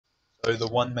So the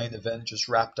one main event just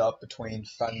wrapped up between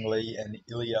Fang Li and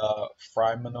Ilya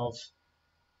Freymanov,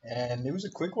 and it was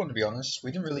a quick one to be honest.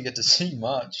 We didn't really get to see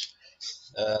much.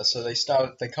 So they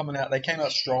came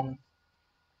out strong.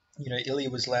 Ilya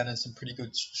was landing some pretty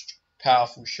good,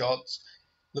 powerful shots.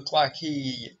 Looked like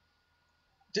he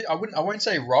did, I won't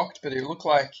say rocked, but it looked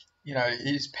like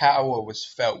his power was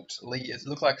felt. It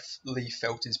looked like Lee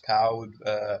felt his power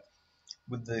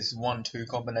with this 1-2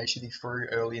 combination he threw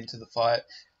early into the fight.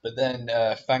 But then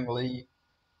Fang Li,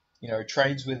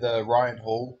 trains with Ryan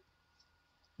Hall.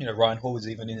 Ryan Hall is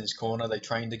even in his corner. They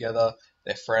train together.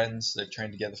 They're friends. They've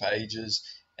trained together for ages.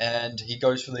 And he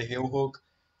goes for the heel hook.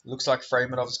 Looks like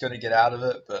Freymanov's going to get out of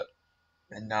it, but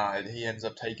no, he ends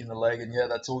up taking the leg. And yeah,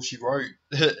 that's all she wrote.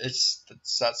 It's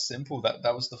that simple.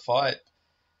 That was the fight.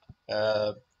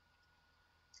 Uh,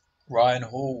 Ryan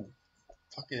Hall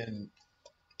fucking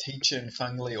teaching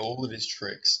Fang Li all of his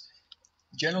tricks.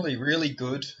 Generally, really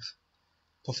good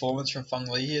performance from Feng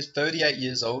Li. He is 38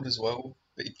 years old as well,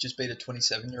 but he just beat a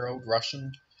 27-year-old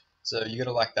Russian. So you got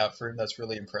to like that for him. That's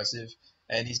really impressive.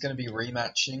 And he's going to be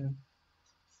rematching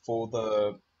for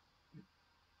the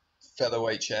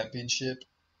featherweight championship,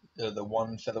 the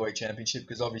one featherweight championship,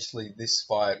 because obviously this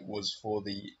fight was for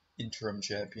the interim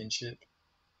championship.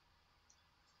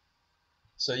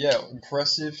 So yeah,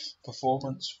 impressive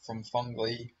performance from Feng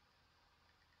Li.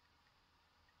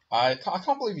 I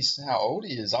can't believe he's how old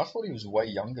he is. I thought he was way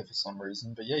younger for some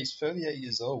reason, but yeah, he's 38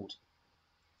 years old.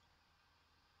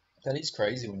 That is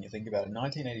crazy when you think about it.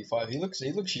 1985.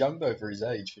 He looks young though for his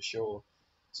age for sure.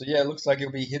 So yeah, it looks like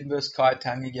it'll be him versus Kai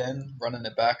Tang again, running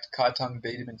it back. Kai Tang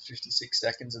beat him in 56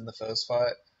 seconds in the first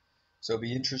fight. So it'll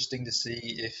be interesting to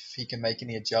see if he can make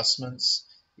any adjustments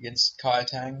against Kai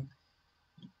Tang.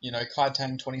 Kai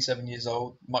Tang, 27 years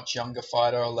old, much younger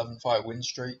fighter, 11 fight win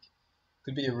streak.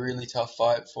 Could be a really tough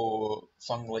fight for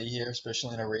Feng Li here,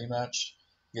 especially in a rematch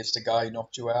against a guy who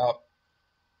knocked you out.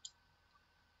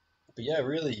 But yeah,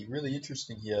 really, really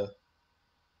interesting here.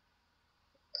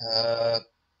 Uh,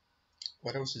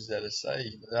 what else is there to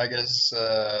say? I guess,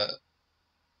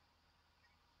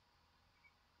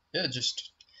 yeah,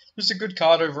 just a good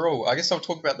card overall. I guess I'll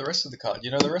talk about the rest of the card.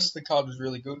 The rest of the card was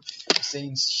really good. I've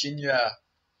seen Shinya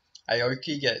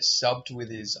Aoki get subbed with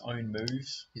his own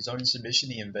move, his own submission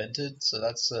he invented. So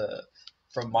that's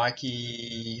from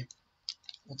Mikey.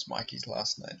 What's Mikey's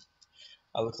last name?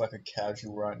 I look like a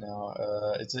casual right now.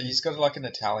 He's got like an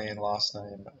Italian last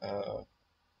name. Oh,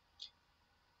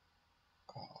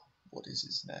 what is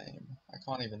his name? I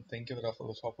can't even think of it off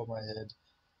the top of my head.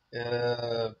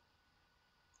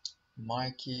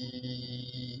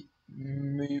 Mikey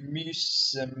Musemeki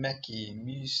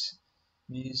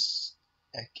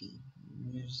Museki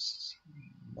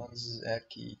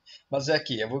Mazeki Mazeki.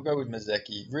 Yeah, we'll go with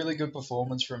Mazeki. Really good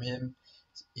performance from him.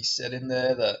 He said in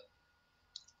there that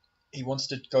he wants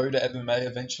to go to MMA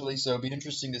eventually, so it'll be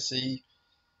interesting to see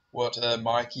what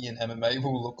Mikey in MMA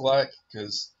will look like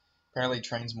because apparently he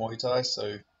trains Muay Thai.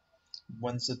 So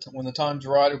when the time's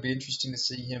right, it'll be interesting to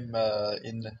see him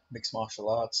in mixed martial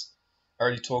arts. I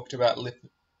already talked about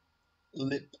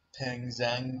Lip Peng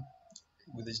Zhang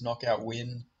with his knockout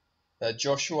win.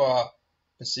 Joshua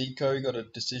Pasico got a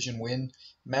decision win.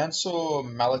 Mansour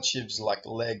Malachev's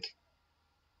leg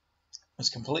was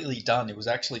completely done. It was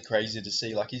actually crazy to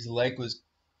see. Like his leg was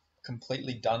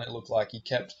completely done. It looked like he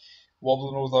kept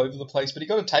wobbling all over the place, but he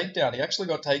got a takedown. He actually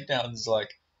got takedowns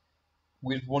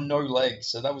with no legs,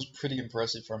 so that was pretty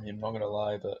impressive from him. Not gonna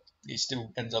lie, but he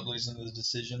still ends up losing the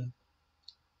decision.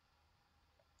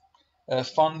 A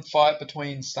fun fight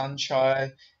between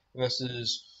Sanchai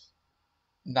versus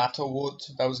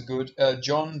Natterwood. That was good.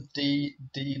 John D.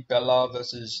 Bella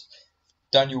versus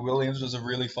Daniel Williams was a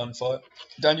really fun fight.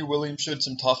 Daniel Williams showed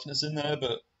some toughness in there,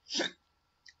 but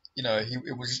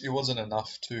it wasn't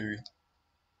enough to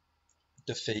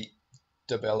defeat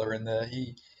DeBella in there.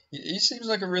 He seems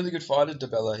like a really good fighter,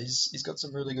 DeBella. He's got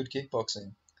some really good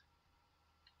kickboxing.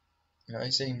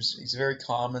 He's very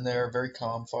calm in there, a very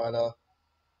calm fighter.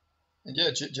 And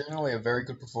yeah, generally a very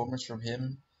good performance from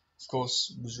him. Of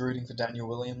course, was rooting for Daniel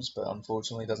Williams, but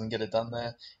unfortunately doesn't get it done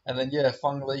there. And then yeah,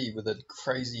 Feng Li with a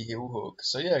crazy heel hook.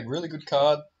 So yeah, really good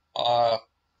card.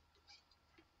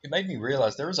 It made me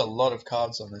realize there is a lot of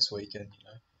cards on this weekend.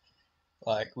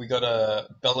 Like we got a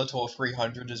Bellator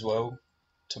 300 as well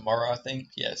tomorrow, I think.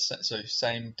 Yes, so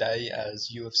same day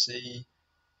as UFC.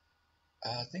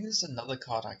 I think there's another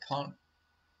card I can't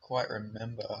quite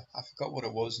remember. I forgot what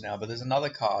it was now, but there's another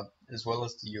card as well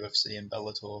as the UFC and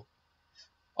Bellator.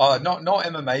 Oh, not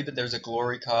MMA, but there's a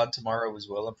Glory card tomorrow as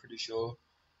well. I'm pretty sure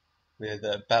with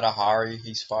Batahari,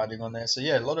 he's fighting on there. So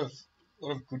yeah, a lot of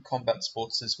good combat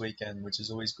sports this weekend, which is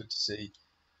always good to see.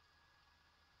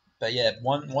 But yeah,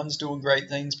 one's doing great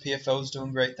things. PFL's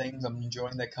doing great things. I'm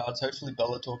enjoying their cards. Hopefully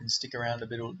Bellator can stick around a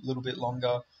little bit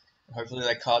longer. Hopefully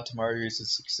that card tomorrow is a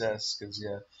success because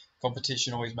yeah,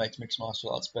 competition always makes mixed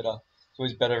martial arts better. It's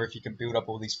always better if you can build up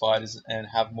all these fighters and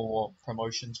have more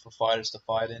promotions for fighters to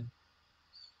fight in.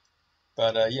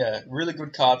 But yeah, really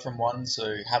good card from one.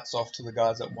 So hats off to the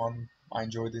guys that won. I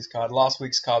enjoyed this card. Last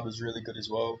week's card was really good as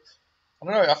well. I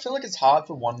don't know. I feel like it's hard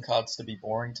for one cards to be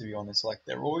boring, to be honest. Like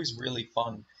they're always really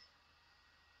fun.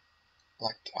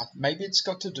 Like maybe it's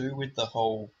got to do with the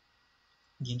whole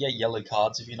you can get yellow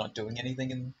cards if you're not doing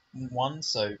anything in one,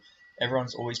 so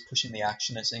everyone's always pushing the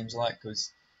action. It seems like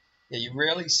because yeah, you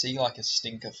rarely see like a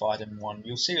stinker fight in one.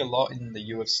 You'll see a lot in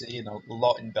the UFC and a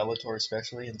lot in Bellator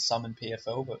especially, and some in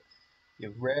PFL, but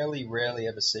you rarely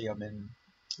ever see them in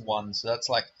one. So that's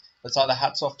either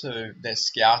hats off to their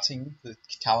scouting, the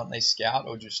talent they scout,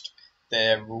 or just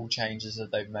their rule changes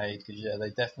that they've made. Because yeah, they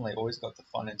definitely always got the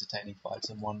fun, entertaining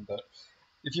fights in one, but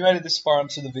if you made it this far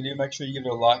into the video, make sure you give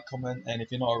it a like, comment, and if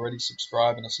you're not already,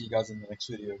 subscribe, and I'll see you guys in the next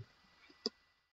video.